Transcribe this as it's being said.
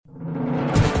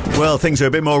Well, things are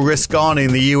a bit more risk on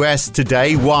in the US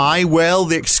today. Why? Well,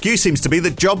 the excuse seems to be the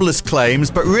jobless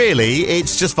claims, but really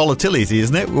it's just volatility,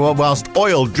 isn't it? Whilst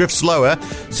oil drifts lower,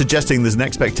 suggesting there's an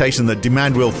expectation that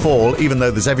demand will fall, even though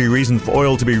there's every reason for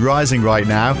oil to be rising right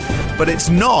now. But it's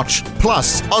not.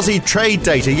 Plus, Aussie trade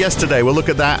data yesterday. We'll look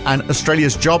at that, and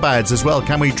Australia's job ads as well.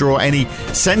 Can we draw any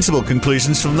sensible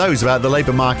conclusions from those about the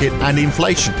labour market and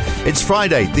inflation? It's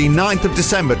Friday, the 9th of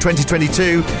December,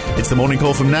 2022. It's the morning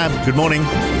call from NAB. Good morning.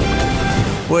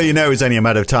 Well, you know, it was only a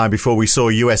matter of time before we saw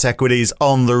US equities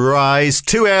on the rise.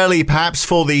 Too early, perhaps,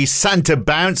 for the Santa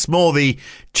bounce, more the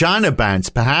China bounce,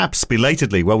 perhaps,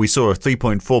 belatedly. Well, we saw a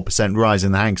 3.4% rise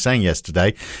in the Hang Seng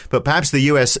yesterday, but perhaps the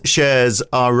US shares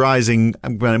are rising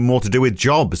more to do with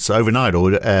jobs overnight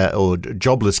or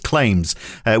jobless claims.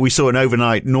 We saw an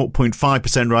overnight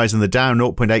 0.5% rise in the Dow,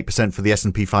 0.8% for the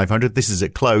S&P 500. This is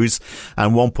at close,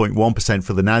 and 1.1%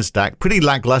 for the Nasdaq. Pretty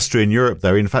lackluster in Europe,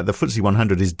 though. In fact, the FTSE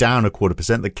 100 is down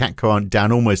 0.25%. The CAC Quarante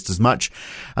down almost as much,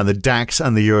 and the DAX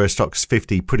and the Euro Stoxx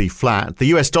 50 pretty flat. The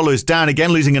US dollar is down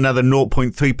again, losing another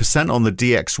 0.3% on the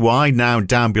DXY, now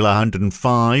down below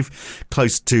 105,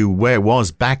 close to where it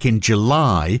was back in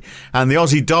July. And the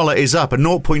Aussie dollar is up a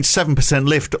 0.7%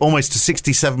 lift, almost to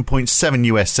 67.7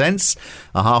 US cents.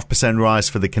 A 0.5% rise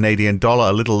for the Canadian dollar,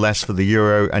 a little less for the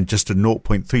euro, and just a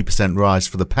 0.3% rise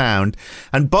for the pound.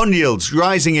 And bond yields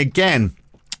rising again.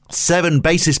 7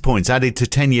 basis points added to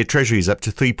 10-year treasuries, up to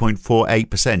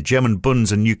 3.48%. German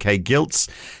bunds and UK gilts,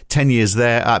 10 years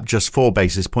there, up just 4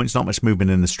 basis points. Not much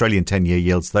movement in Australian 10-year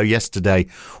yields, though, yesterday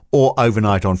or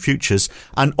overnight on futures.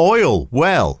 And oil,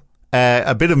 well,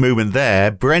 a bit of movement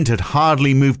there. Brent had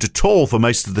hardly moved at all for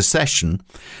most of the session,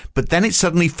 but then it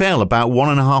suddenly fell about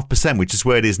 1.5%, which is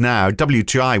where it is now.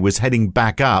 WTI was heading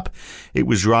back up. It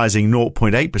was rising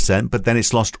 0.8%, but then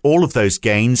it's lost all of those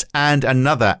gains and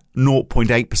another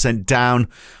 0.8% down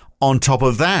on top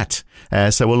of that.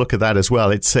 So we'll look at that as well.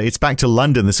 It's back to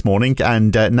London this morning,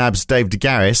 and NAB's Dave de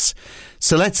Garis.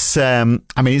 So let's,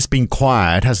 it's been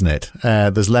quiet, hasn't it?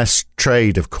 There's less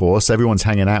trade, of course. Everyone's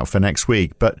hanging out for next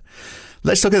week. But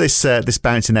let's look at this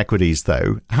bounce in equities,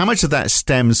 though. How much of that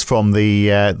stems from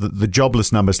the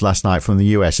jobless numbers last night from the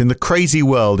US? In the crazy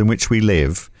world in which we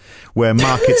live, where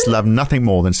markets love nothing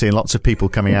more than seeing lots of people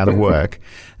coming out of work,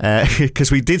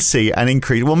 because we did see an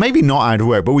increase, well, maybe not out of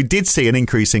work, but we did see an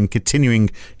increase in continuing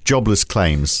jobless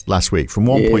claims last week from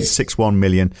 1.61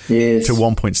 million to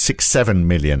 1.67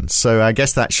 million. So I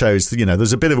guess that shows,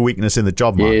 there's a bit of a weakness in the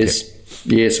job market.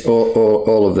 Yes,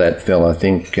 all of that, Phil. I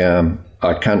think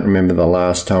I can't remember the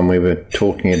last time we were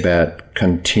talking about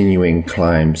continuing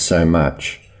claims so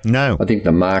much. No. I think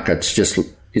the market's just...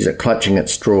 Is it clutching at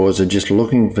straws or just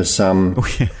looking for some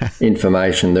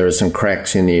information? There are some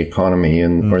cracks in the economy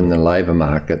or in the labour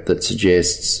market that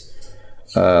suggests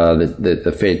that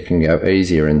the Fed can go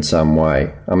easier in some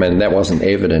way. I mean, that wasn't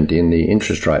evident in the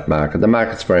interest rate market. The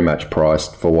market's very much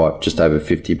priced for just over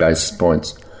 50 basis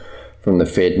points from the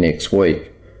Fed next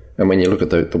week. And when you look at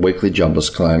the weekly jobless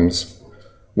claims,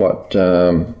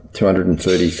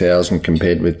 230,000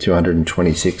 compared with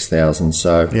 226,000.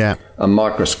 So a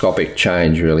microscopic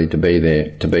change, really, to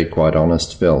be quite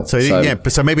honest, Phil. So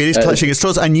maybe it is clutching at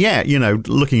straws. And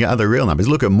looking at other real numbers,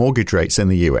 look at mortgage rates in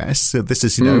the US. This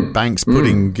is, banks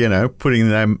putting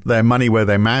their money where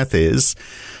their mouth is.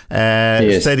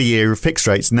 30-year fixed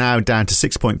rates now down to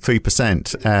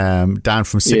 6.3%, down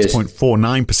from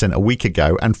 6.49% a week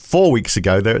ago, and 4 weeks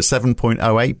ago they're at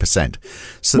 7.08%.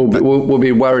 So we'll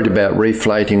be worried about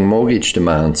reflating mortgage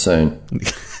demand soon.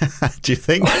 Do you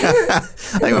think? I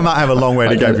think we might have a long way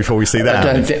to go before we see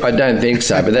that. I don't think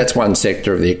so, but that's one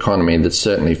sector of the economy that's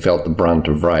certainly felt the brunt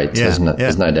of rates, hasn't it?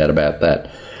 There's no doubt about that.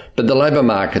 But the labour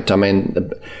market,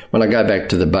 when I go back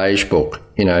to the Beige Book,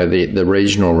 the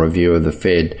regional review of the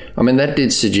Fed, that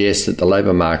did suggest that the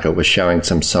labour market was showing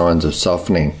some signs of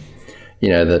softening,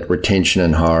 that retention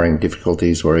and hiring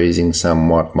difficulties were easing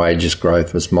somewhat, wages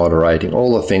growth was moderating,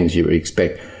 all the things you would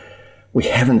expect.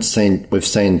 We've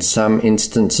seen some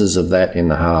instances of that in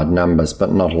the hard numbers,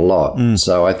 but not a lot.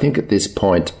 So I think at this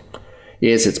point,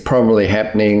 yes, it's probably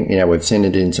happening. We've seen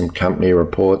it in some company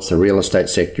reports, the real estate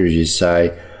sector, as you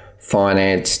say,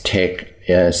 finance, tech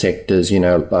sectors,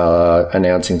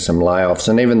 announcing some layoffs.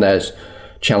 And even those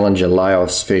Challenger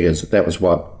layoffs figures, that was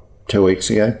 2 weeks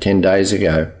ago, 10 days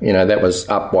ago, that was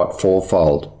up,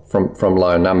 fourfold from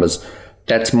low numbers.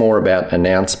 That's more about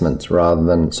announcements rather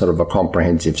than sort of a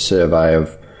comprehensive survey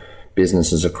of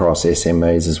businesses across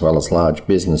SMEs as well as large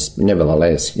business.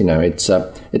 Nevertheless, it's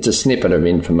a snippet of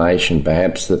information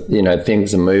perhaps that,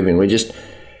 things are moving.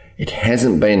 it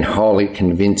hasn't been wholly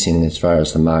convincing as far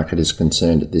as the market is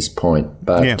concerned at this point.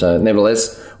 But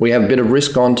nevertheless, we have a bit of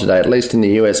risk on today, at least in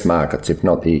the US markets, if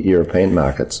not the European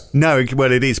markets. No,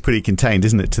 well, it is pretty contained,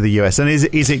 isn't it, to the US? And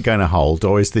is it going to hold,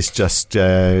 or is this just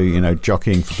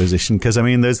jockeying for position? Because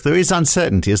there is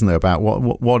uncertainty, isn't there, about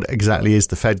what exactly is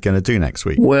the Fed going to do next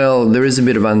week? Well, there is a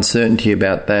bit of uncertainty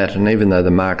about that, and even though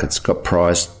the market's got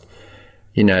priced,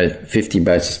 50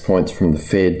 basis points from the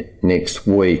Fed next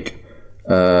week,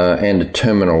 and a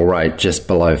terminal rate just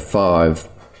below 5,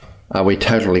 are we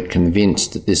totally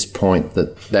convinced at this point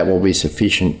that will be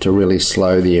sufficient to really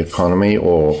slow the economy,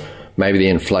 or maybe the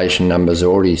inflation numbers are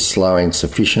already slowing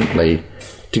sufficiently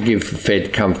to give the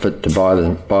Fed comfort to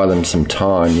buy them some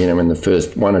time, in the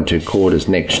first 1 or 2 quarters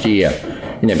next year,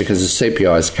 because the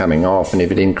CPI is coming off, and if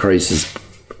it increases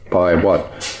by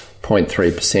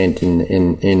 0.3%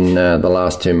 in the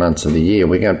last 2 months of the year,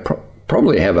 we're going to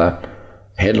probably have a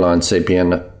headline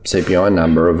CPI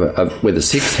number with a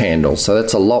 6 handle. So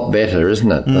that's a lot better,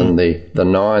 isn't it, than the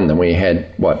 9 that we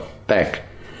had back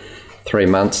 3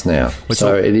 months now.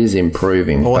 So it is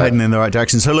improving. All heading in the right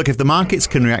direction. So look, if the markets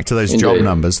can react to those job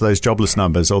numbers, those jobless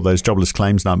numbers, or those jobless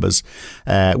claims numbers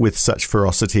with such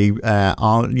ferocity,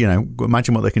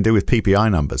 imagine what they can do with PPI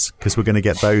numbers, because we're going to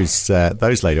get those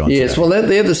later on. Yes, today. Well,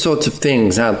 they're the sorts of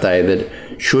things, aren't they, that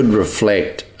should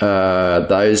reflect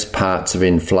those parts of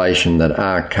inflation that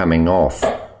are coming off,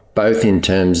 both in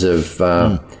terms of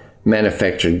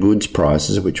manufactured goods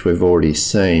prices, which we've already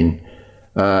seen.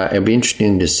 It'll be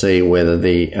interesting to see whether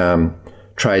the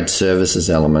trade services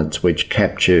elements, which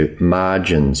capture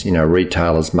margins,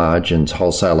 retailers' margins,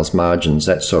 wholesalers' margins,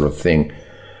 that sort of thing,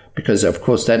 because, of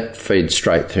course, that feeds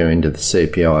straight through into the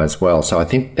CPI as well. So I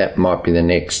think that might be the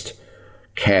next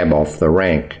cab off the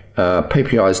rank.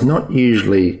 PPI is not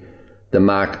usually the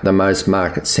most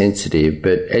market sensitive,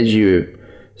 but as you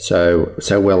so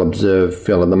well observed,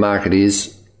 Phil, the market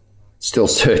is still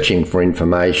searching for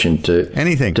information to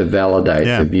validate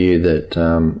the view that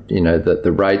that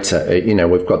the rates are,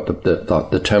 we've got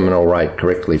the terminal rate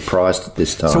correctly priced at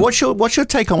this time. So what's your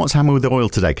take on what's happening with oil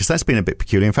today? Because that's been a bit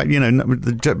peculiar. In fact,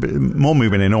 more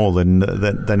movement in oil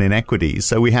than in equities.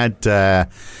 So we had.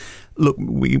 Look,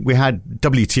 we had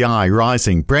WTI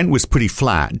rising. Brent was pretty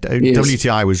flat. Yes.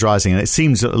 WTI was rising, and it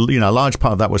seems a large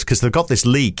part of that was because they've got this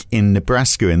leak in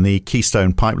Nebraska in the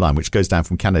Keystone Pipeline, which goes down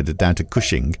from Canada down to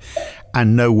Cushing,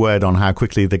 and no word on how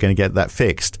quickly they're going to get that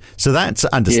fixed. So that's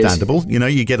understandable.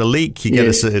 Yes. You get a leak, you get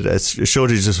a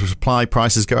shortage of supply,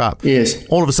 prices go up. Yes.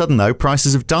 All of a sudden, though,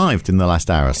 prices have dived in the last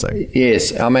hour or so.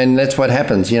 Yes, I mean that's what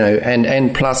happens.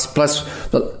 And plus.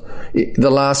 The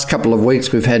last couple of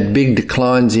weeks, we've had big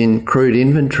declines in crude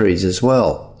inventories as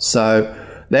well. So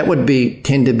that would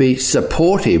tend to be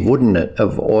supportive, wouldn't it,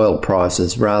 of oil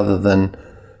prices, rather than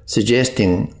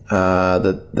suggesting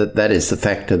that is the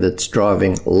factor that's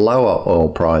driving lower oil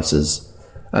prices.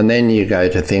 And then you go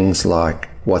to things like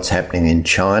what's happening in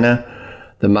China.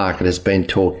 The market has been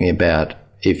talking about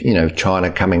if China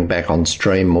coming back on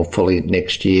stream more fully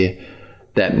next year,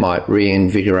 that might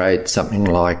reinvigorate something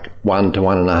like 1 to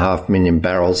 1.5 million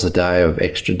barrels a day of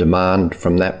extra demand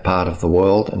from that part of the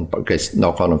world, and I guess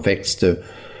knock-on effects to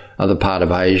other part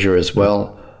of Asia as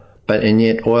well. And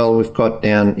yet oil we've got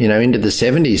down, into the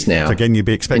 70s now. So again, you'd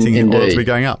be expecting oil to be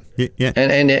going up. Yeah.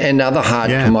 And other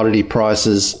hard commodity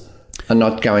prices are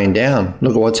not going down.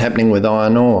 Look at what's happening with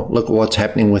iron ore. Look at what's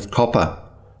happening with copper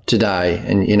today.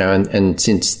 And, and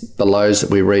since the lows that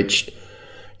we reached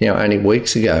only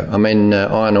weeks ago. I mean,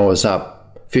 iron ore is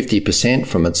up 50%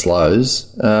 from its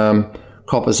lows.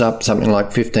 Copper's up something like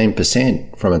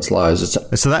 15% from its lows.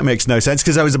 So that makes no sense,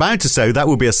 because I was about to say that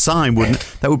would be a sign, wouldn't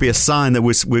it? That would be a sign that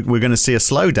we're going to see a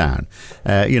slowdown.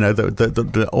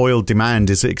 The oil demand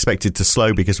is expected to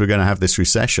slow because we're going to have this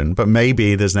recession. But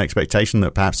maybe there's an expectation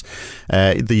that perhaps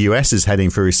the US is heading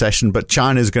for a recession, but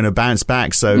China's going to bounce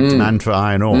back. So demand for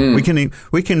iron ore. We can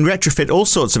retrofit all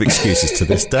sorts of excuses to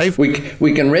this, Dave. We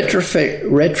can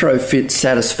retrofit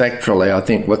satisfactorily, I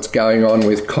think, what's going on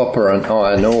with copper and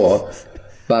iron ore.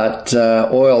 But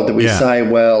oil, do we say,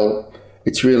 well,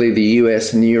 it's really the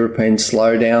US and the European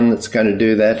slowdown that's going to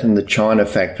do that, and the China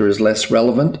factor is less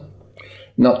relevant?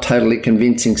 Not totally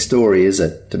convincing story, is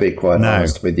it, to be quite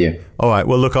honest with you? All right.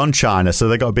 Well, look, on China, so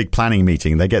they got a big planning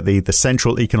meeting. They get the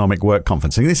Central Economic Work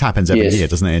Conference. I think this happens every year,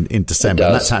 doesn't it, in December?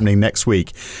 And that's happening next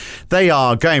week. They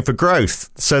are going for growth.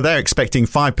 So they're expecting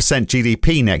 5%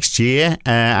 GDP next year.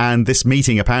 And this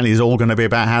meeting apparently is all going to be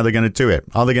about how they're going to do it.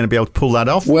 Are they going to be able to pull that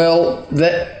off? Well,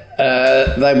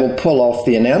 they will pull off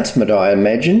the announcement, I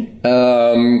imagine,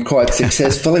 quite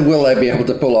successfully. Will they be able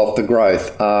to pull off the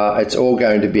growth? It's all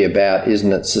going to be about,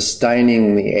 isn't it,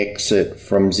 sustaining the exit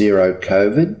from zero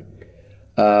COVID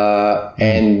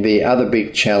And the other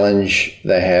big challenge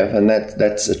they have, and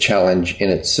that's a challenge in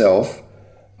itself,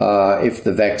 if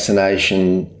the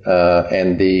vaccination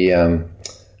and the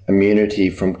immunity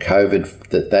from COVID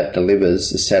that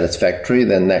delivers is satisfactory,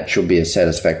 then that should be a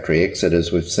satisfactory exit,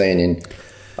 as we've seen in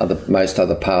most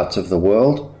other parts of the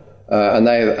world. And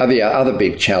the other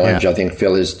big challenge, I think,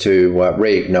 Phil, is to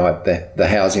reignite the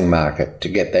housing market, to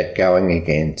get that going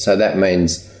again. So that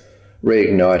means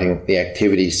reigniting the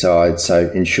activity side,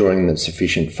 so ensuring that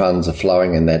sufficient funds are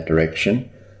flowing in that direction,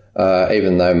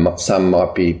 even though some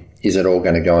might be, is it all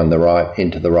going to go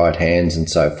into the right hands and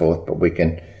so forth, but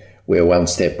we're one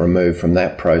step removed from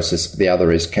that process. But the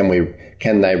other is, can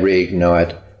they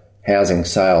reignite housing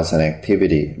sales and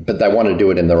activity? But they want to do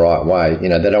it in the right way. You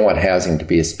know, they don't want housing to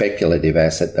be a speculative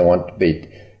asset. They want to be,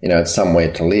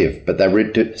 somewhere to live. But they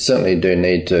certainly do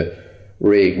need to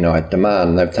reignite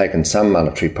demand. They've taken some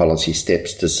monetary policy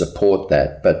steps to support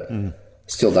that, but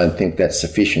still don't think that's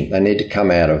sufficient. They need to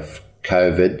come out of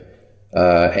COVID,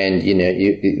 and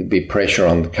it'd be pressure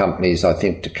on the companies, I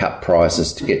think, to cut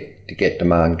prices to get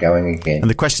demand going again. And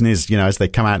the question is, as they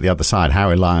come out the other side, how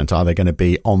reliant are they going to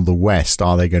be on the West?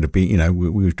 Are they going to be,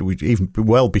 we even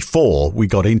well before we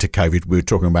got into COVID, we were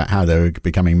talking about how they were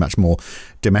becoming much more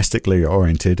domestically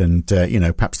oriented, and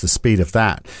perhaps the speed of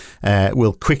that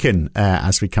will quicken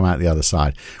as we come out the other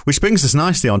side. Which brings us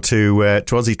nicely on to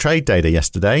Aussie trade data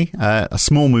yesterday. A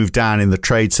small move down in the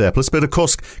trade surplus, but of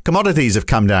course commodities have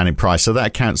come down in price, so that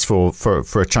accounts for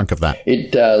a chunk of that.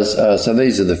 It does. So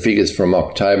these are the figures from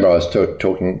October. I was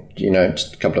talking,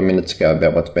 just a couple of minutes ago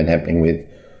about what's been happening with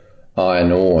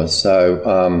iron ore.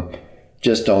 So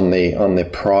just on the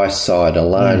price side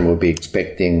alone, we'll be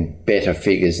expecting better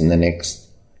figures in the next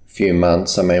few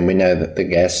months. I mean, we know that the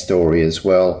gas story as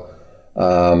well.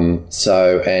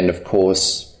 And of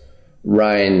course,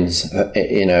 rains,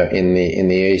 in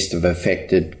the east have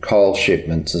affected coal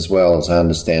shipments as well, as I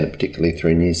understand it, particularly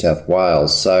through New South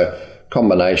Wales. So,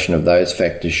 combination of those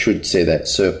factors should see that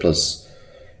surplus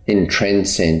in trend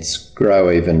sense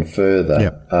grow even further.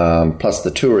 Yep. Plus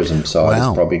the tourism side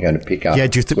is probably going to pick up both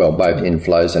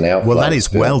inflows and outflows. Well, that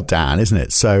is well down, isn't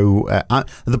it? So,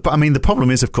 the problem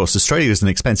is, of course, Australia is an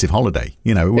expensive holiday.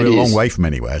 We're a long way from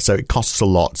anywhere, so it costs a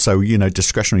lot. So,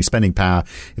 discretionary spending power,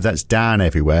 if that's down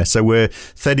everywhere. So we're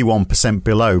 31%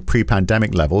 below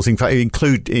pre-pandemic levels. In fact,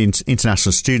 include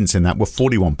international students in that, we're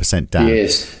 41% down.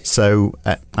 Yes. So,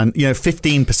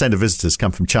 15% of visitors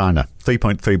come from China,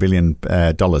 $3.3 billion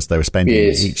they were spending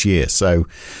each year. So,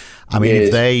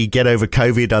 if they get over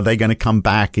COVID, are they going to come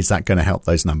back? Is that going to help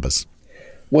those numbers?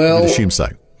 Well, I would assume so.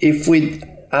 If we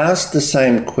asked the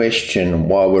same question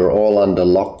while we're all under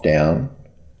lockdown,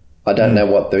 I don't know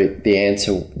what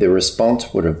the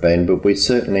response would have been, but we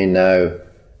certainly know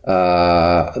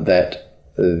that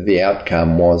the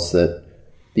outcome was that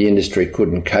the industry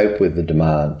couldn't cope with the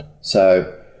demand.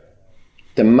 So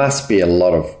there must be a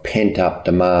lot of pent-up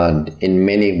demand in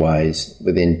many ways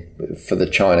for the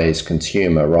Chinese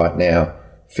consumer right now,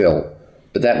 Phil.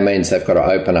 But that means they've got to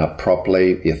open up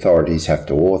properly. The authorities have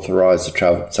to authorise the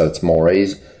travel, so it's more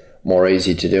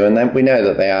easy to do. And we know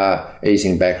that they are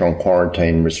easing back on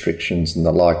quarantine restrictions and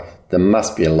the like. There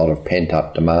must be a lot of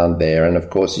pent-up demand there. And, of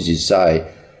course, as you say,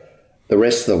 the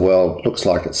rest of the world looks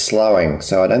like it's slowing.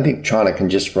 So I don't think China can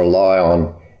just rely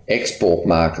on export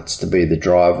markets to be the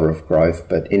driver of growth,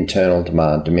 but internal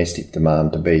demand, domestic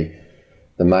demand to be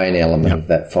the main element of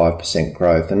that 5%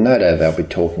 growth. And no doubt they'll be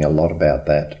talking a lot about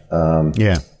that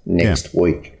next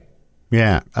week.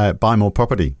 Yeah, buy more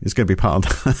property is going to be part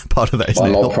of that, isn't it? Buy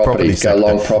more property, go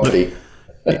long property.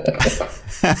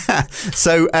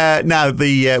 So now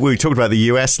we talked about the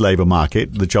US labour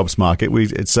market, the jobs market.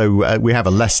 We have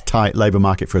a less tight labour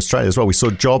market for Australia as well. We saw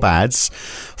job ads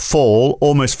fall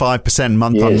almost 5%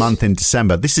 month on month in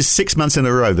December. This is 6 months in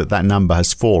a row that number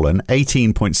has fallen,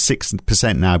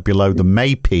 18.6% now below the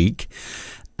May peak.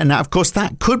 And now, of course,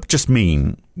 that could just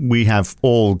mean we have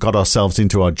all got ourselves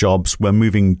into our jobs. We're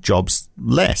moving jobs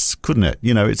less, couldn't it?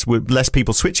 It's with less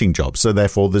people switching jobs, so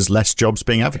therefore there's less jobs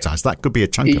being advertised. That could be a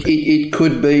chunk of it. It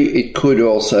could be. It could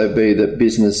also be that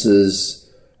businesses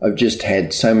have just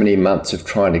had so many months of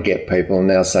trying to get people and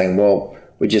now saying, well,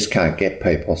 we just can't get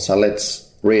people, so let's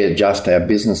readjust our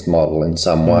business model in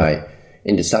some way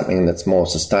into something that's more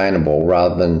sustainable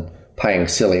rather than paying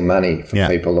silly money for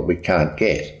people that we can't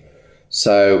get.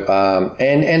 So,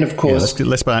 and of course,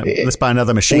 let's buy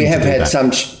another machine. We have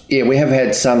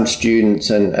had some students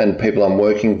and people on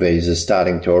working visas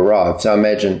starting to arrive. So I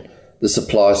imagine the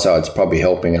supply side's probably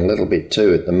helping a little bit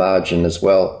too at the margin as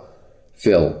well,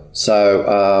 Phil.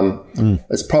 So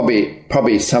it's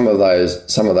probably some of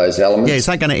those elements. Yeah, is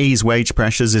that going to ease wage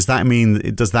pressures? Does that mean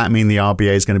the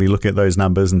RBA is going to be looking at those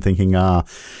numbers and thinking,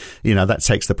 that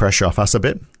takes the pressure off us a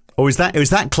bit? Or is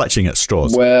that clutching at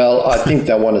straws? Well, I think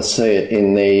they want to see it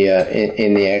in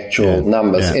the actual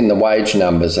numbers, in the wage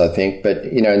numbers, I think. But,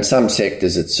 in some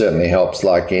sectors it certainly helps,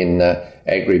 like in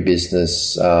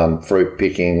agribusiness, fruit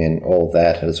picking and all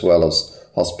that, as well as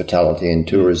hospitality and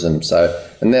tourism. So,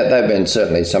 and they've been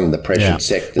certainly some of the pressured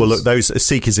sectors. Well, look, those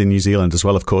Seekers in New Zealand as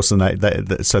well, of course, and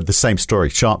so the same story,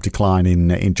 sharp decline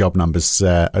in job numbers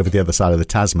over the other side of the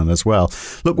Tasman as well.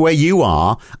 Look, where you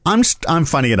are, I'm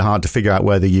finding it hard to figure out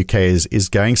where the UK is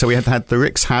going. So we had the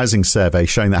RICS housing survey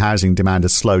showing that housing demand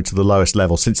has slowed to the lowest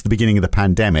level since the beginning of the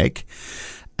pandemic.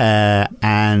 And,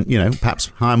 perhaps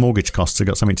higher mortgage costs have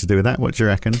got something to do with that. What do you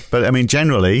reckon? But, I mean,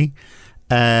 generally,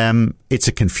 it's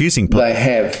a confusing place. They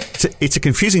have. It's a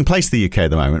confusing place, the UK, at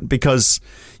the moment, because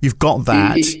you've got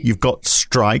that, you've got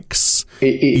strikes,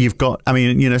 you've got,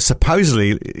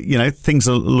 supposedly, things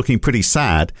are looking pretty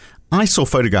sad. I saw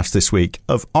photographs this week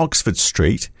of Oxford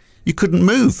Street. You couldn't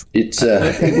move.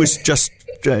 It was just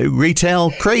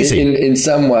retail crazy. In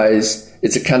some ways,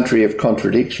 it's a country of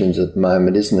contradictions at the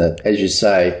moment, isn't it? As you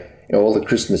say, all the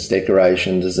Christmas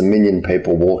decorations, there's 1 million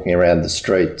people walking around the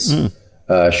streets.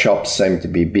 Shops seem to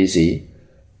be busy,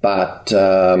 but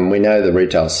we know the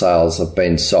retail sales have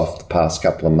been soft the past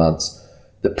couple of months.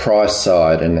 The price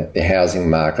side and the housing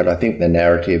market, I think the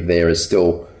narrative there is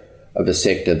still of a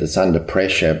sector that's under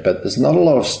pressure, but there's not a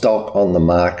lot of stock on the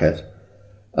market.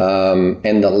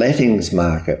 And the lettings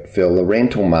market, Phil, the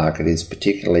rental market is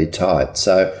particularly tight.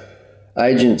 So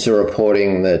agents are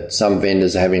reporting that some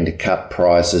vendors are having to cut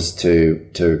prices to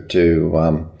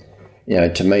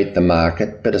meet the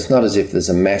market, but it's not as if there's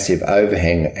a massive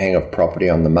overhang of property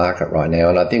on the market right now.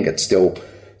 And I think it's still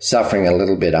suffering a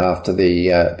little bit after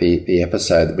the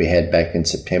episode that we had back in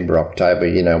September,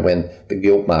 October, when the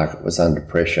gilt market was under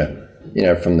pressure,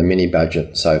 from the mini budget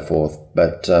and so forth.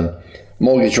 But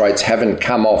mortgage rates haven't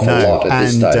come off a lot at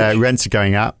this stage. And rents are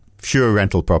going up. Fewer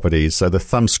rental properties, so the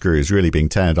thumbscrew is really being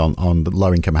turned on the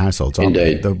low-income households, aren't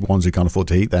they? The ones who can't afford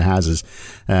to heat their houses,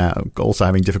 also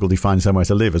having difficulty finding somewhere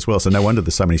to live as well. So no wonder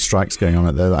there's so many strikes going on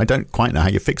out there. I don't quite know how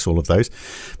you fix all of those,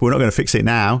 but we're not going to fix it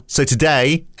now. So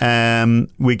today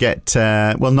we get,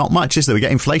 not much, is there? We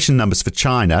get inflation numbers for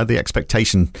China. The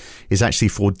expectation is actually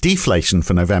for deflation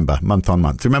for November, month on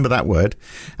month. Remember that word?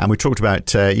 And we talked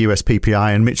about US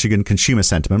PPI and Michigan consumer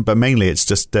sentiment, but mainly it's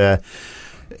just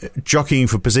jockeying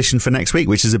for position for next week,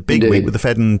 which is a big week with the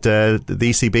Fed and the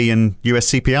ECB and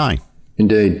US CPI.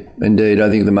 Indeed. I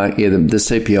think the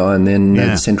CPI and then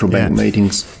the central bank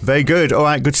meetings. Very good. All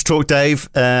right, good to talk, Dave.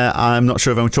 I'm not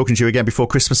sure if I'm talking to you again before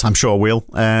Christmas. I'm sure I will.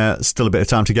 Still a bit of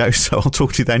time to go, so I'll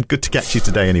talk to you then. Good to catch you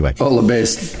today anyway. All the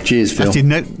best. Cheers, Phil.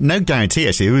 Actually, no guarantee,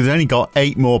 actually. We've only got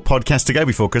 8 more podcasts to go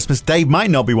before Christmas. Dave might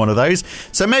not be one of those.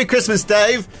 So Merry Christmas,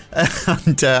 Dave.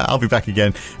 And I'll be back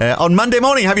again on Monday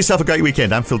morning. Have yourself a great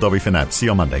weekend. I'm Phil Dobby for now. See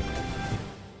you on Monday.